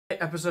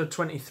Episode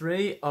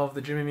 23 of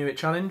the Jimmy Muitt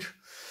Challenge.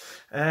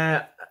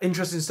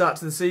 Interesting start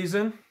to the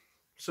season.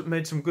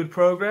 Made some good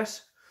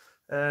progress.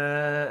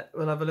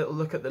 We'll have a little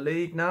look at the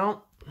league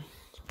now.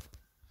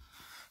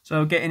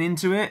 So getting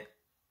into it,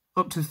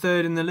 up to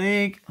third in the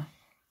league.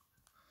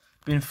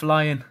 Been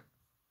flying.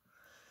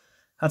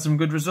 Had some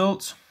good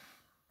results.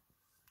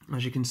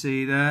 As you can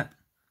see there.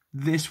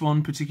 This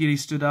one particularly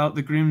stood out,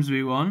 the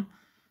Grimsby one,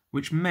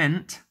 which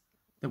meant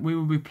that we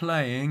will be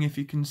playing, if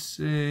you can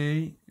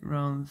see,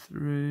 round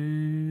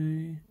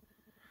 3,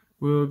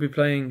 we will be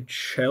playing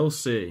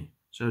Chelsea.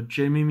 So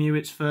Jimmy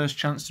Muitt's first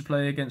chance to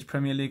play against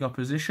Premier League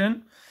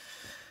opposition.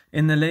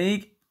 In the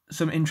league,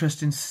 some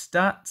interesting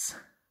stats.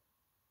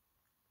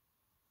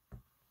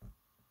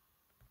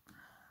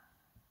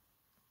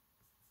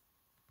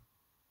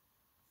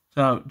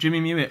 So Jimmy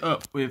Muitt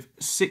up with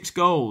 6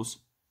 goals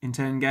in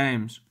 10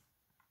 games.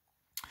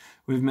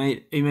 He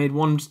made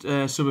one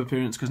sub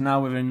appearance because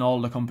now we're in all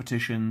the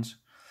competitions,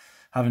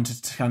 having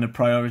to kind of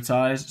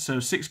prioritise. So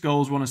 6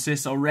 goals, 1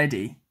 assist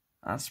already.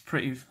 That's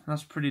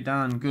pretty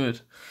darn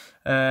good.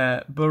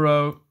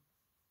 Burrow,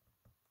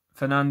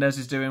 Fernandez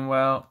is doing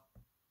well,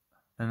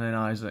 and then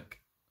Isaac.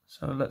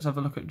 So let's have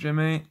a look at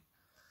Jimmy.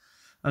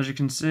 As you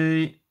can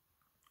see,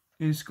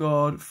 he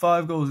scored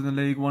 5 goals in the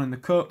league, 1 in the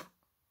cup,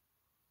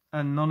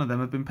 and none of them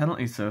have been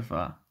penalties so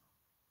far.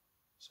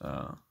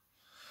 So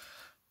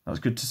that's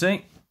good to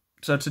see.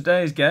 So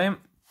today's game,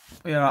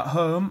 we are at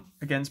home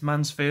against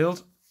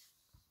Mansfield.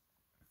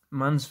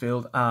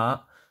 Mansfield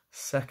are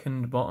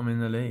second bottom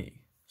in the league.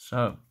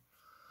 So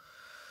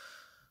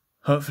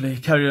hopefully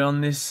carry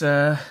on this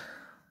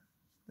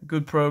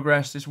good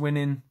progress, this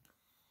winning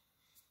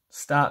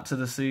start to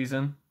the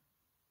season.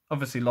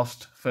 Obviously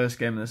lost first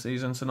game of the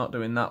season, so not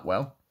doing that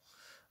well.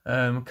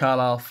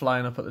 Carlisle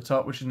flying up at the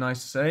top, which is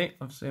nice to see.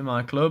 Obviously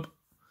my club.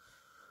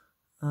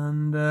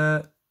 And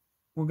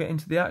we'll get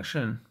into the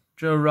action.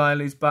 Joe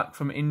Riley's back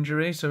from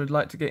injury, so we'd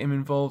like to get him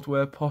involved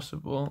where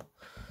possible.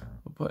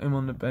 We'll put him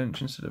on the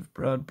bench instead of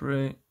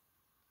Bradbury.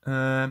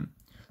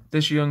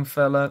 This young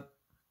fella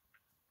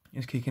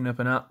is kicking up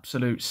an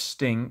absolute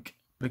stink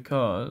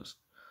because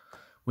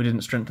we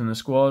didn't strengthen the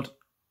squad,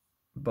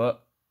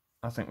 but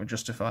I think we're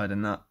justified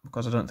in that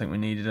because I don't think we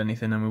needed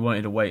anything and we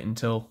wanted to wait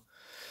until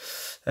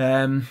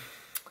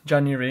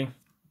January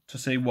to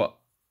see what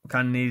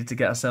kind of needed to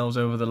get ourselves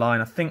over the line.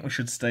 I think we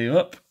should stay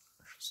up.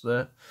 It's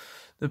the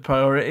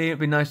priority. It'd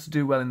be nice to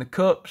do well in the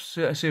cups,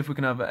 see if we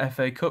can have an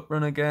FA Cup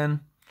run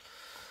again,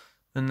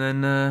 and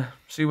then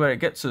see where it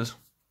gets us.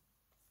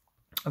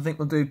 I think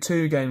we'll do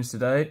 2 games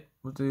today.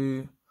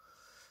 They're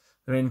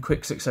in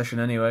quick succession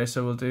anyway,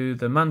 so we'll do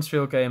the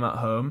Mansfield game at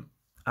home,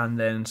 and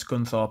then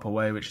Scunthorpe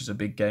away, which is a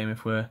big game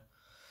if we're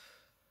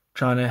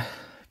trying to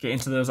get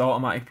into those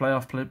automatic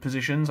playoff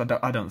positions.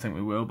 I don't think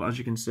we will, but as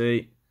you can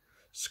see,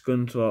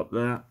 Scunthorpe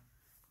there.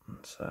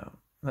 So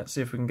let's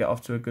see if we can get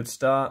off to a good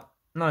start.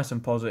 Nice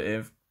and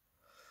positive.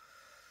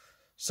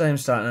 Same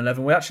starting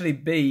 11. We actually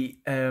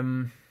beat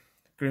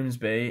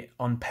Grimsby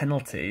on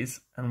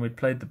penalties, and we'd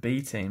played the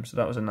B team, so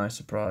that was a nice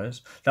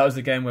surprise. That was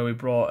the game where we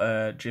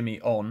brought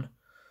Jimmy on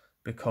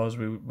because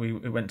we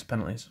went to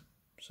penalties.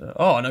 So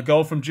and a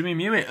goal from Jimmy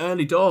Muitt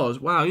early doors.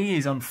 Wow, he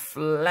is on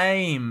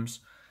flames.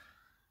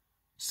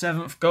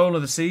 7th goal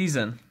of the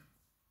season.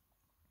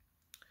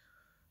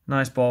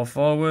 Nice ball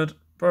forward.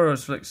 Burrow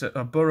flicks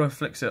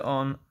it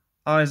on.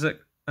 Isaac,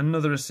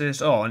 another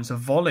assist. And it's a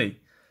volley.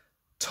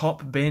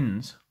 Top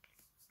bins.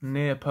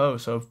 Near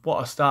post. So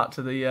what a start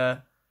to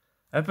the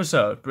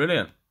episode.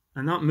 Brilliant.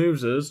 And that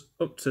moves us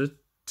up to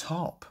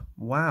top.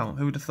 Wow.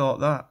 Who would have thought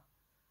that?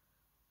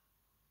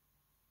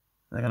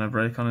 They're going to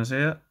break on us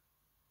here.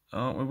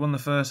 We won the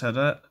first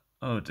header.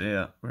 Oh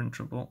dear. We're in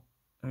trouble.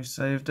 We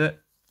saved it.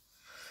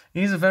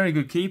 He's a very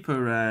good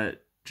keeper,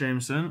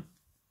 Jameson.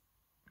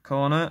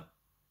 Corner.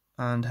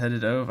 And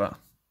headed over.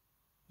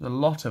 There's a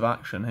lot of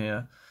action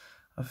here.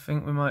 I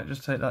think we might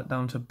just take that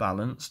down to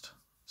balanced.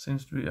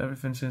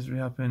 Everything seems to be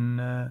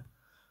happening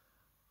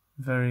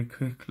very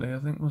quickly. I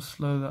think we'll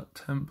slow that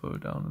tempo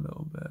down a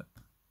little bit.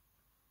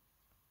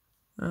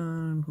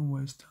 And we can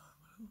waste time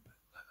a little bit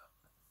like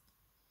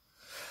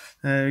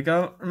that. There we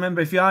go.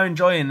 Remember, if you are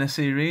enjoying the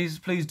series,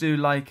 please do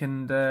like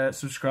and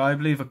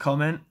subscribe. Leave a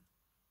comment.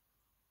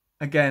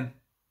 Again,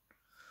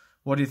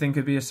 what do you think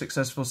would be a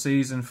successful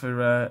season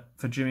for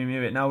Jimmy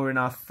Muitt? Now we're in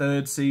our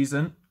 3rd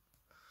season.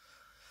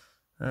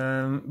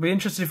 Be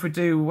interested if we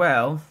do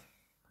well.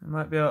 We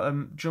might be able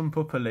to jump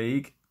up a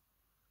league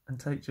and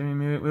take Jimmy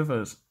Muitt with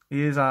us.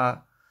 He is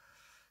our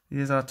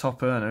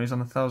top earner. He's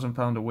on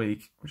 £1,000 a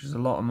week, which is a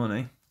lot of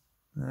money.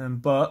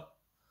 But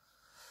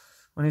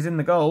when he's in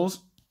the goals,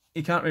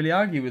 you can't really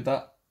argue with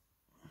that.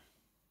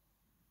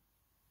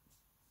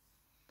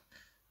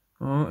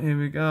 Oh, here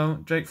we go.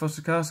 Jake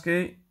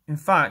Foster-Karski. In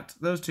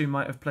fact, those two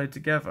might have played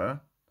together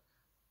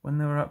when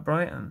they were at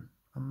Brighton.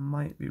 I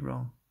might be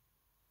wrong.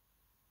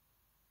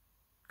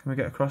 Can we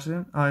get across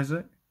him?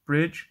 Isaac,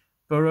 Bridge,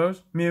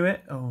 Burrows,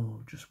 Muitt.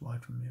 Oh, just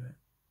wide from Muitt.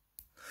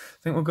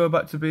 I think we'll go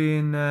back to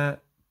being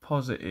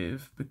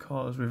positive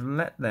because we've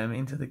let them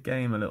into the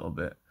game a little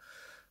bit.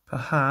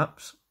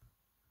 Perhaps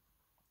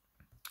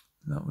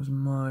That was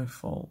my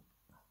fault.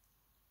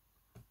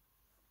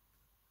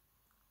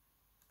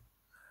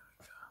 There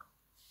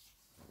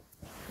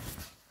we go.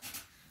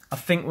 I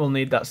think we'll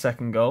need that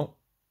second goal.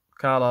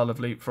 Carlisle have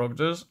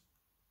leapfrogged us.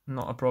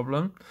 Not a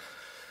problem.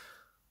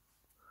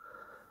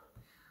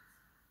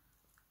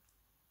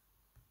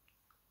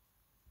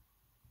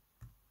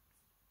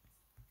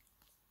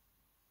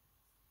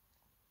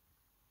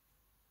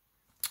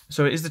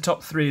 So it is the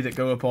top 3 that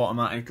go up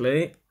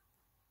automatically.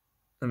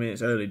 I mean,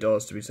 it's early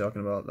doors to be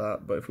talking about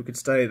that, but if we could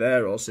stay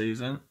there all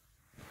season,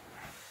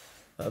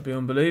 that'd be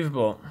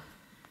unbelievable.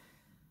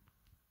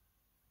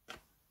 I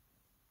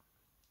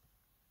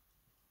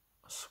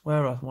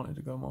swear I wanted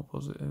to go more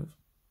positive.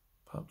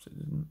 Perhaps it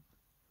didn't.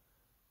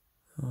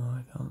 Oh,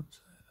 I can't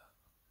say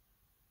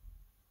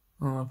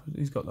that. Oh,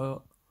 he's got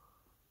that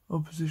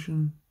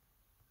opposition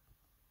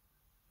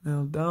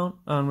nailed down.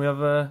 And we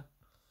have a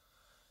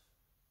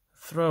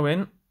throw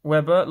in.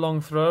 Webber,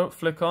 long throw,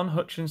 flick on,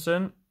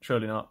 Hutchinson.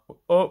 Surely not.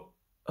 Oh,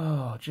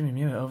 Jimmy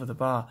Muitt over the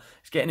bar.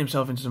 He's getting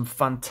himself into some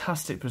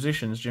fantastic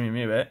positions, Jimmy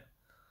Muitt.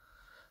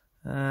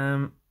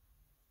 And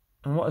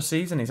what a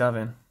season he's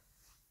having.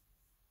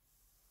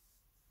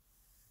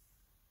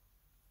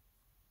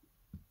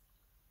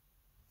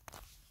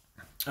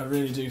 I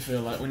really do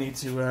feel like we need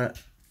to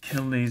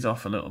kill these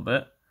off a little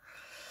bit.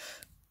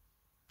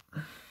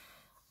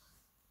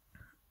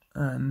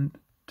 And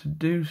to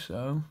do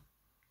so,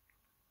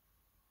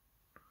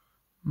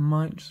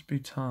 might just be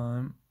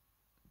time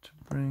to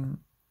bring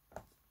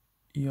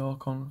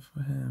York on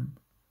for him.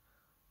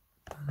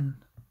 And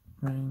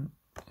bring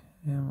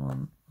him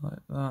on like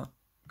that.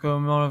 Go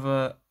more of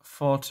a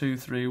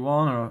 4-2-3-1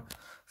 or a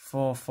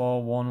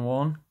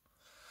 4-4-1-1.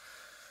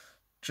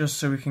 Just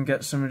so we can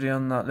get somebody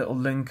on that little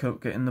link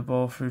up, getting the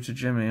ball through to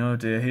Jimmy. Oh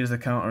dear, here's the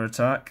counter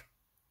attack.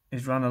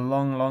 He's ran a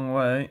long, long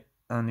way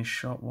and he's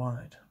shot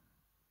wide.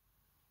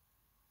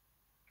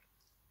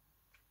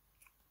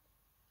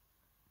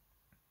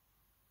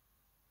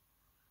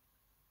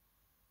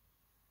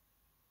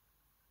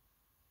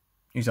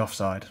 He's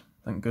offside.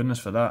 Thank goodness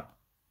for that.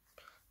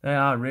 They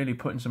are really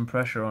putting some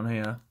pressure on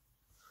here.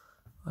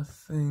 I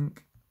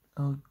think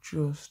I'll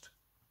just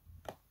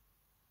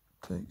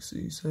take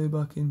Cisse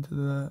back into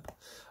there.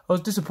 I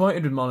was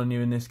disappointed with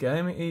Molyneux in this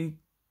game. He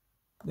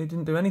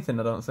didn't do anything,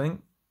 I don't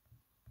think.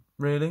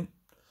 Really.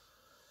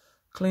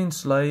 Clean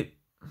slate.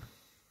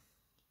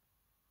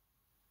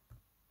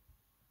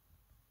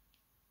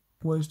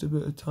 Waste a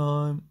bit of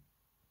time.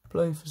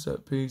 Play for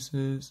set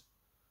pieces.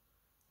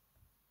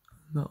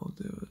 And that'll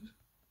do it.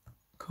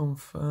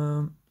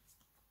 Confirm.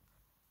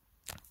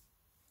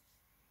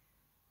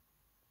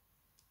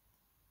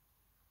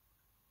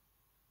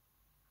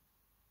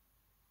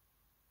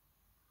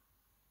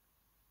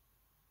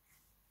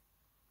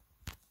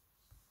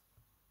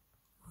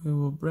 We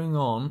will bring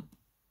on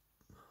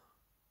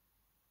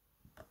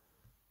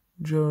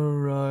Joe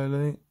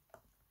O'Reilly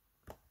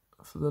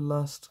for the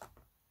last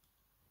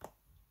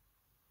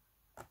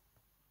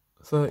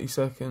 30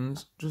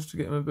 seconds just to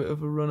get him a bit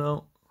of a run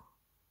out.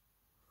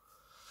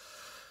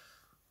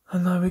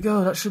 And there we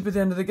go, that should be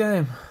the end of the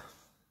game.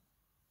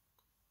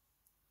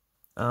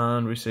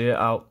 And we see it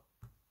out.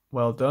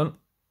 Well done.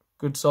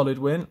 Good solid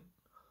win.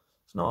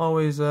 It's not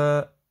always...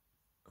 I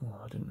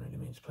didn't really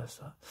mean to press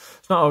that.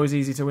 It's not always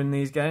easy to win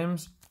these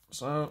games.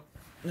 So,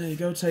 there you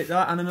go, take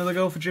that. And another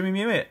goal for Jimmy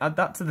Muitt. Add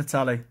that to the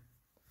tally.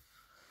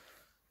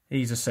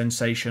 He's a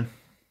sensation.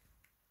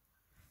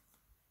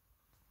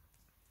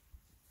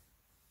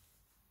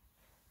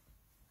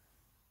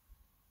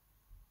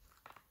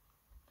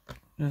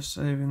 Just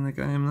saving the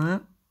game there.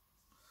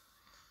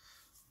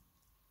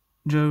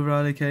 Joe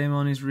Riley came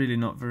on. He's really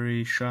not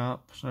very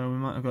sharp, so we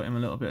might have got him a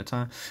little bit of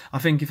time. I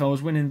think if I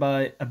was winning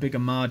by a bigger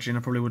margin,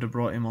 I probably would have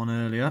brought him on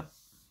earlier,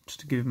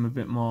 just to give him a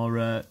bit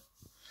more...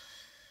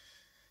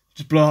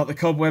 just blow out the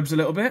cobwebs a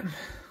little bit.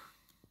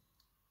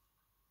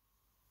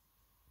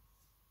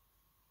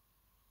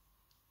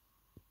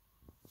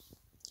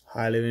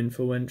 Highly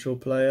influential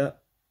player,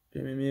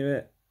 Jimmy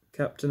Muitt,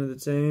 captain of the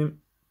team.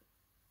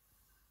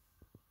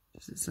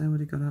 Does it say what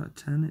he got out of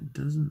 10? It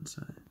doesn't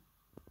say.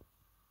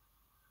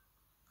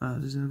 Oh,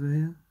 is it over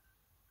here?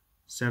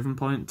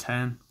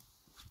 7.10.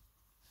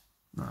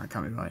 No, that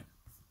can't be right.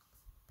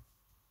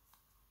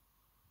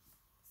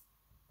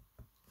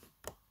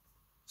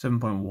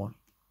 7.1.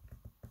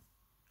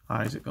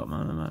 Isaac got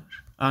man of the match.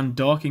 And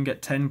Dorking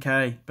get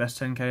 10k.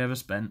 Best 10k ever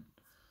spent.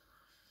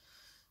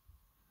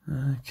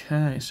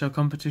 Okay, so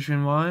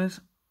competition-wise,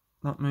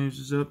 that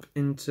moves us up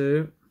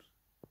into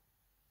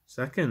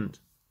second.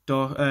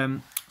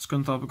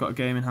 Scunthorpe have got a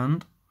game in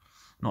hand.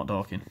 Not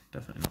Dorking.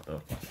 Definitely not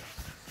Dorking.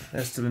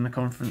 They're still in the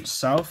Conference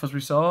South, as we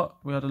saw.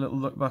 We had a little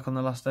look back on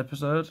the last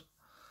episode.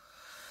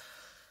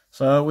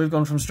 So we've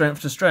gone from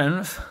strength to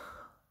strength,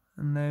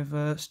 and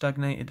they've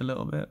stagnated a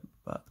little bit.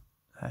 But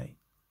hey,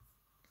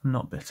 I'm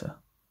not bitter.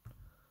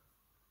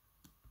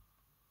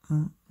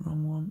 Wrong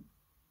one.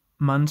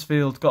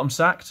 Mansfield got them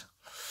sacked.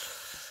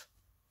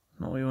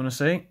 Not what you want to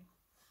see.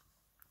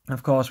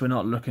 Of course, we're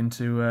not looking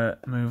to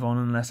move on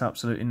unless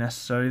absolutely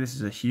necessary. This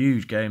is a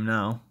huge game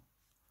now.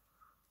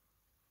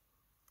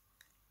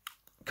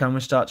 can we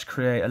start to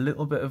create a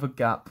little bit of a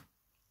gap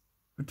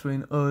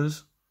between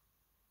us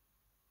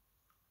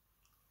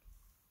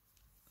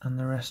and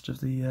the rest of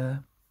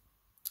the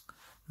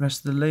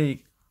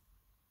league?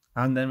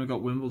 And then we've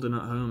got Wimbledon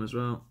at home as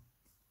well.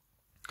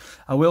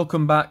 I will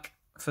come back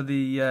for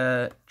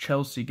the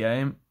Chelsea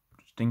game,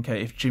 just in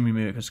case if Jimmy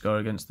Muitt can score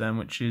against them,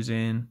 which is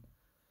in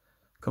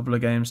a couple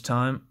of games'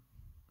 time.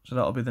 So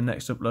that'll be the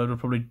next upload. We'll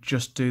probably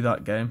just do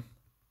that game.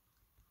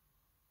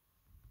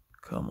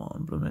 Come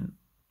on, blooming.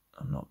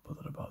 I'm not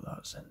bothered about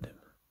that. Send him.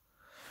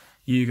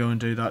 You go and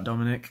do that,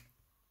 Dominic.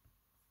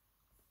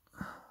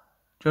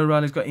 Joe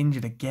Riley's got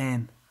injured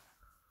again.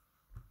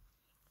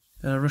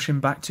 Did I rush him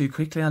back too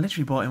quickly? I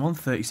literally bought him on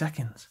 30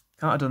 seconds.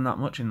 Can't have done that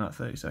much in that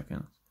 30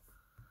 seconds.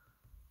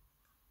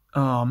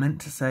 Oh, I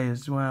meant to say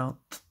as well.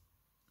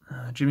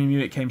 Jimmy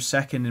Muitt came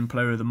second in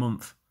Player of the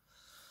Month.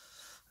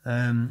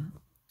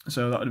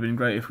 So that would have been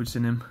great if we'd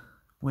seen him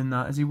win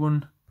that. Has he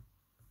won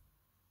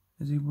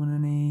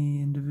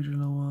any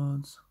individual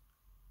awards?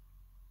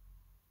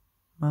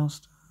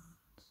 Milestones?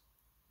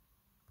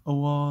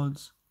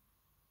 Awards?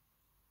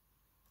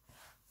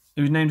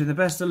 He was named in the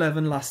best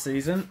 11 last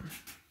season.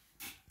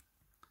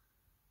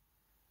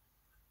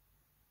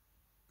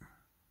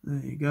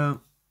 There you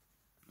go.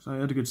 So he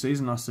had a good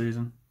season last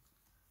season.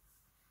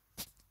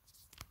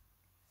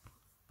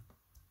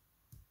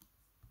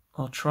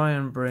 I'll try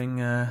and bring...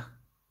 we're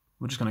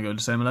just going to go to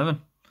the same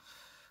 11.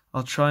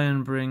 I'll try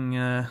and bring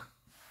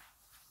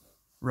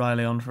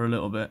Riley on for a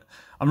little bit.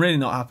 I'm really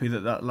not happy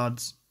that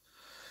lad's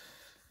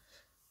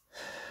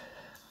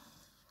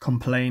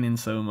complaining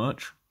so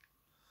much.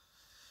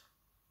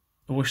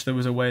 I wish there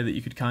was a way that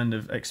you could kind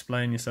of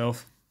explain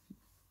yourself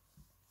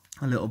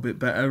a little bit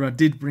better. I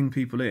did bring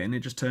people in. It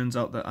just turns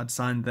out that I'd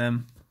signed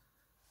them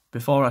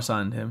before I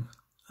signed him.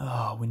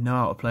 Oh, we know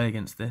how to play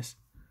against this.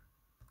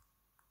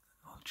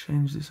 I'll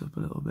change this up a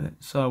little bit.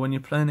 So when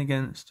you're playing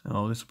against...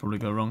 Oh, this will probably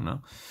go wrong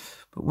now.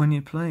 But when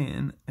you're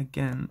playing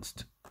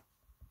against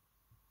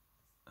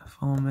a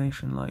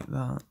formation like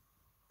that,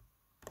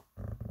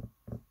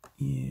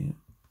 you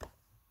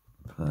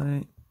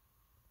play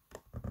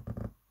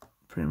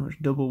pretty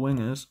much double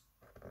wingers.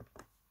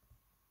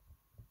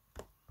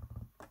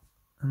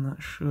 And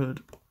that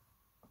should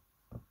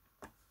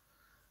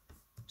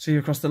see you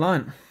across the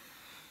line.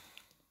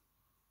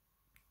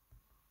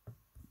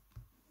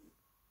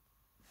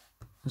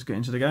 Let's get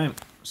into the game.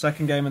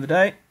 Second game of the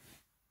day.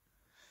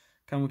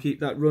 Can we keep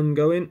that run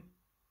going?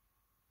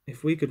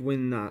 If we could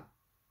win that.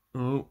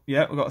 Oh,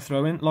 yeah, we've got a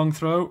throw in. Long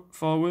throw,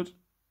 forward.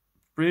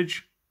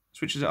 Bridge.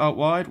 Switches it out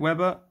wide.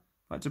 Webber.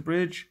 Back to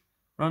Bridge.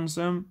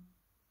 Ransom.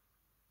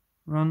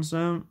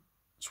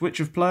 Switch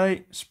of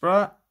play.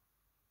 Spratt.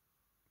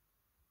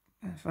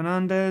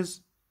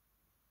 Fernandez.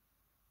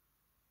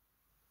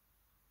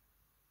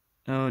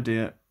 Oh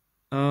dear.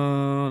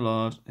 Oh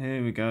Lord.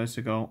 Here we go. It's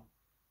a goal.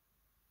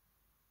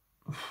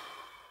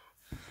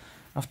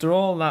 After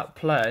all that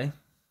play,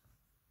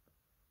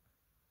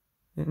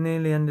 it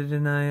nearly ended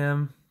in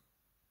a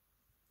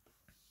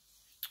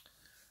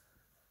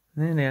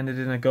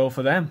goal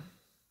for them.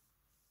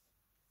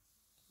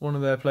 One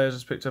of their players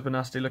has picked up a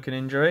nasty looking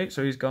injury,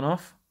 so he's gone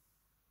off.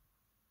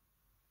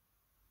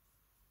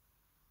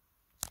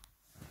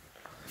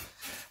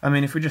 I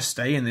mean, if we just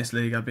stay in this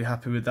league, I'd be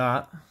happy with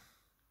that.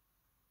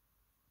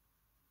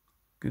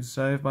 Good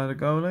save by the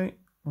goalie.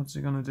 What's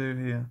he going to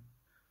do here?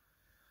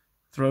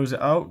 Throws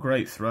it out.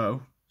 Great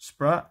throw.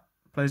 Spratt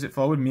plays it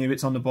forward.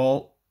 Muitt's on the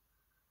ball.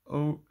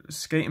 Oh,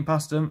 skating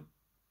past him.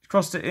 He's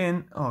crossed it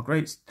in. Oh,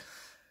 great.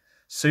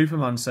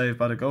 Superman save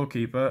by the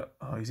goalkeeper.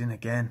 Oh, he's in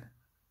again.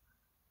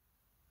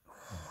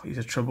 Oh, he's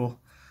a trouble.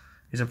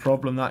 He's a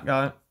problem, that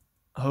guy.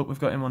 I hope we've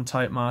got him on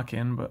tight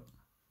marking, but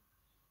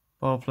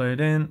ball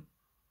played in.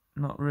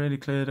 Not really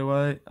cleared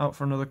away. Out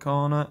for another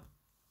corner.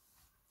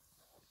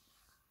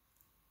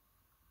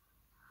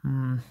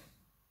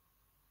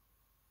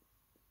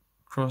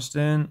 Crossed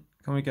in.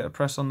 Can we get a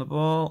press on the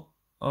ball?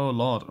 Oh,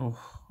 Lord. Oh,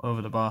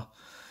 over the bar.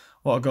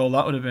 What a goal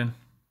that would have been.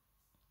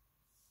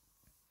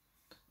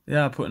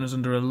 Yeah, putting us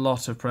under a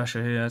lot of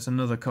pressure here. It's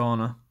another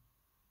corner.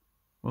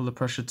 Will the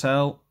pressure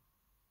tell?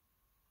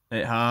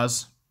 It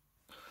has.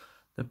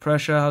 The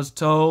pressure has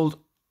told.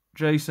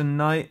 Jason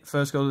Knight,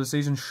 first goal of the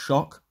season.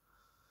 Shock.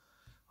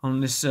 On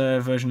this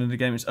version of the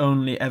game, it's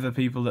only ever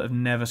people that have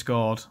never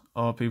scored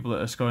or people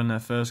that are scoring their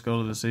first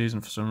goal of the season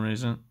for some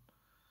reason.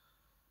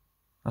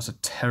 That's a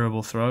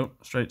terrible throw.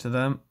 Straight to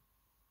them.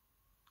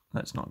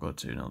 Let's not go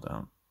 2-0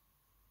 down.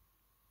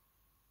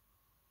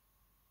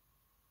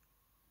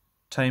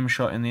 Tame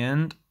shot in the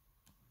end.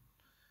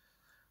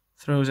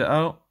 Throws it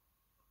out.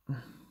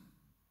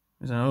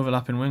 There's an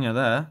overlapping winger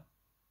there.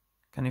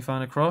 Can he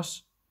find a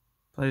cross?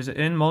 Plays it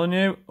in.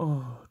 Molyneux.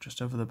 Oh,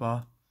 just over the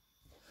bar.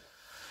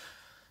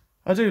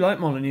 I do like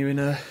Molyneux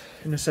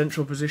in a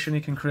central position. He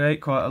can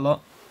create quite a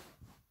lot.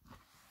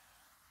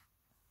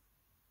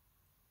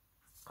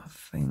 I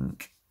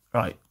think.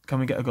 Right, can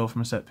we get a goal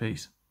from a set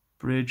piece?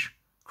 Bridge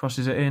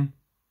crosses it in.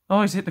 Oh,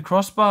 he's hit the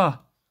crossbar.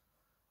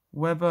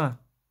 Webber.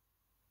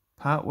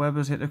 Pat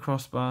Webber's hit the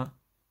crossbar.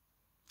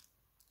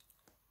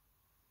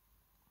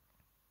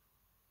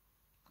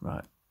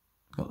 Right,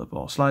 got the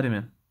ball. Slide him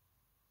in.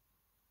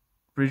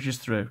 Bridge is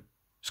through.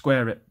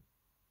 Square it.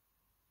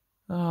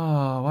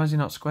 Oh, why has he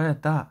not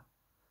squared that?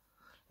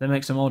 They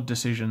make some odd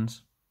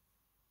decisions.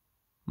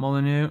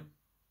 Molyneux.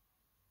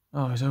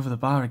 Oh, he's over the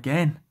bar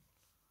again.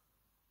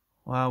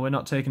 Wow, we're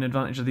not taking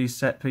advantage of these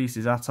set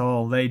pieces at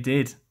all. They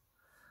did.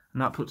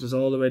 And that puts us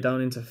all the way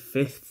down into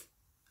 5th.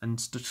 And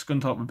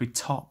Scunthorpe would be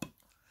top.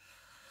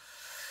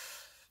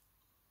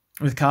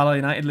 With Carlisle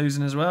United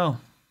losing as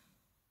well.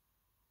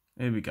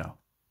 Here we go.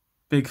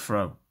 Big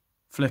throw.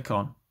 Flick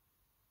on.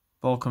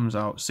 Ball comes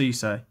out.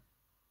 Cisse.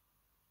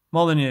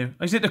 Molyneux.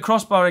 He's hit the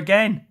crossbar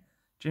again.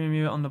 Jimmy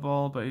Muitt on the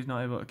ball, but he's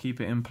not able to keep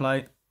it in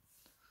play.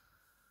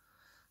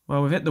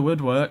 Well, we've hit the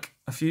woodwork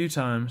a few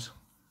times.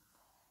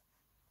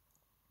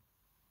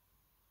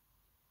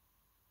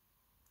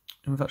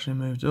 And we've actually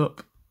moved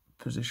up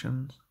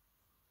positions,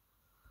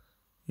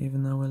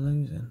 even though we're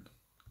losing.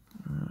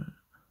 Right.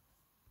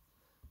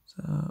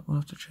 So we'll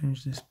have to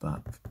change this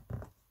back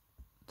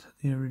to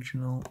the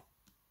original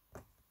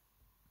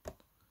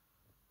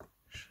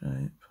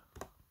shape.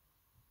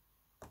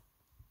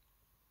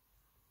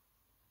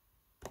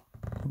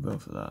 We'll go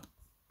for that.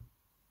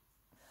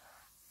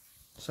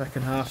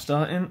 Second half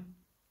starting.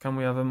 Can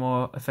we have a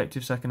more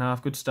effective second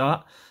half? Good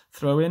start.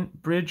 Throw in.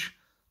 Bridge.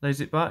 Lays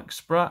it back.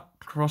 Spratt.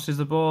 Crosses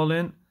the ball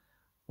in.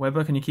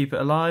 Webber, can you keep it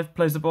alive?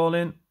 Plays the ball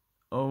in.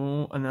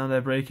 Oh, and now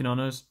they're breaking on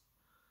us.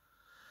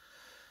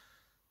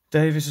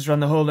 Davis has run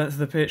the whole length of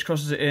the pitch.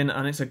 Crosses it in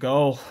and it's a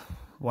goal.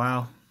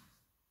 Wow.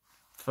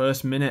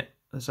 First minute.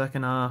 The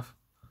second half.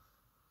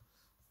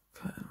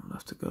 Okay, we'll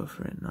have to go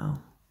for it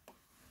now.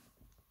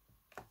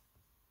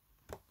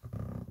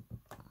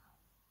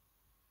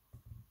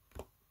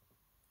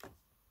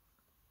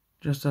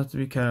 Just have to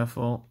be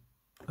careful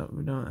that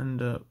we don't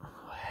end up...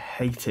 I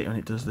hate it when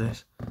it does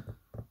this.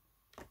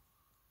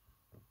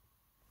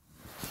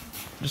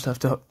 Just have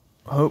to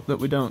hope that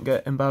we don't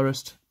get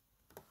embarrassed.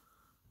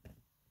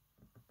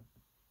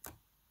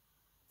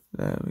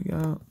 There we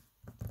go.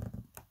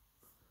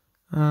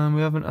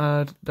 We haven't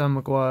had Dan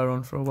Maguire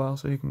on for a while,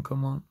 so he can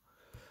come on.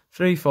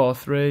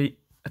 3-4-3,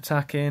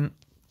 attacking.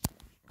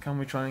 Can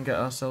we try and get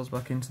ourselves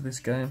back into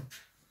this game?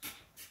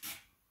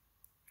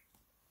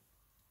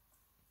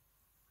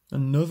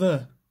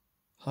 Another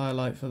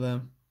highlight for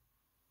them.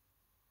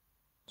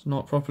 It's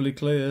not properly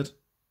cleared.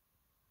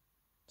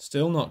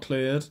 Still not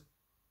cleared.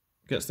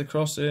 Gets the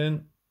cross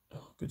in.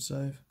 Oh, good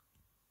save.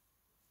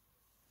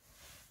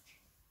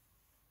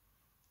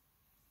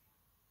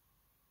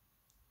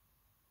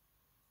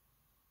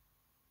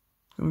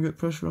 Can we get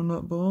pressure on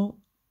that ball?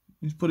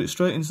 He's put it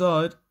straight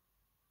inside.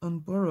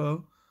 And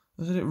Burrow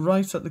has hit it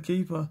right at the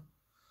keeper.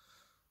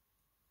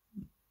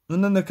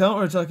 And then they're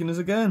counter-attacking us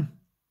again.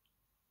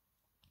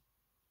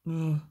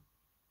 Well,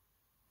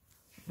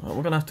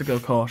 we're going to have to go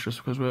cautious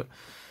because we're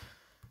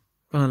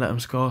going to let them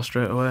score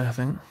straight away, I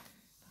think.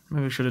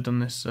 Maybe we should have done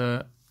this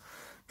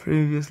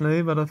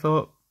previously, but I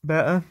thought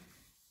better.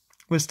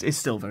 It's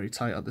still very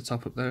tight at the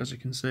top up there, as you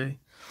can see.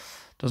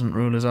 Doesn't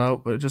rule us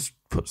out, but it just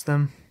puts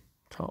them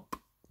top.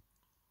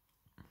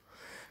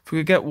 If we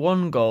could get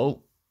one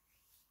goal,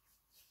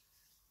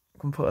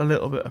 we can put a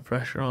little bit of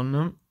pressure on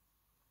them.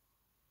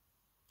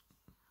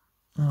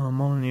 Oh,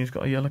 Molyneux's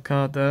got a yellow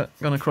card there.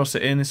 Going to cross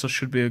it in. This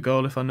should be a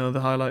goal if I know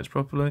the highlights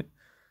properly.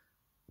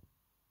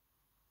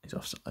 He's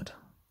offside.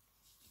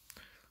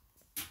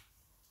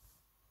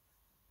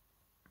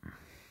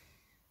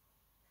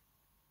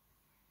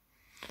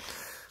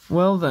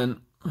 Well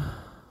then,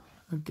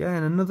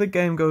 again, another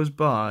game goes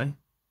by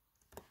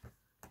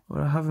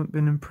where I haven't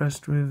been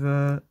impressed with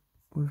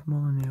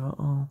Molyneux at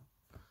all.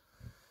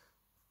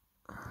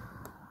 I'm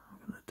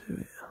going to do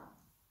it.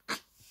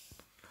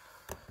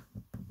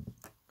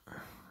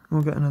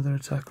 We'll get another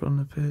attacker on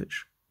the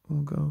pitch.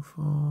 We'll go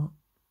for...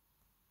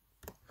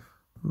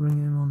 Ring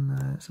him on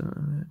there,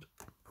 centre mid.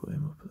 Put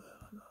him up there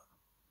like that.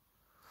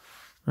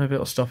 Maybe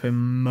it'll stop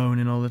him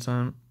moaning all the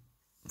time.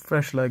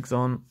 Fresh legs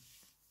on.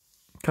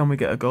 Can we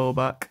get a goal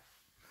back?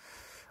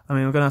 I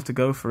mean, we're going to have to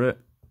go for it.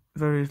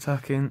 Very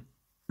attacking.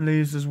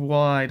 Leaves us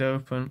wide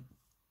open.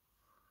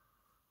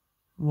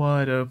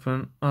 Wide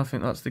open. I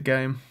think that's the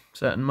game.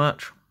 Set and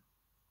match.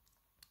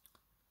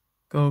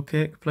 Goal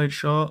kick. Played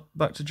short.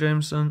 Back to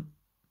Jameson.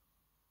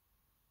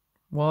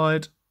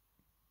 Wide.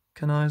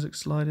 Can Isaac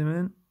slide him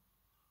in?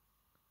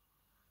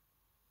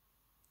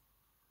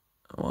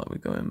 Why are we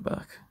going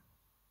back?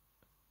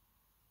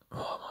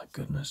 Oh my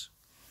goodness.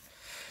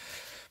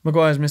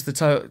 Maguire's missed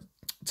the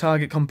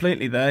target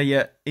completely there,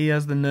 yet he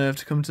has the nerve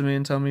to come to me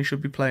and tell me he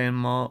should be playing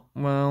more.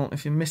 Well,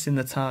 if you're missing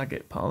the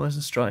target, pal, as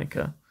a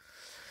striker,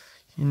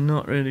 you're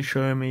not really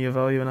showing me your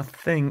value, and I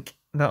think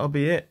that'll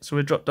be it. So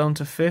we dropped down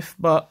to 5th,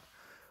 but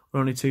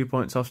we're only 2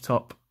 points off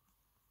top.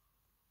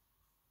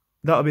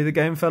 That'll be the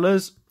game,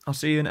 fellas. I'll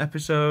see you in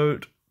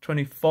episode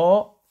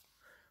 24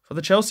 for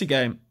the Chelsea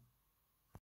game.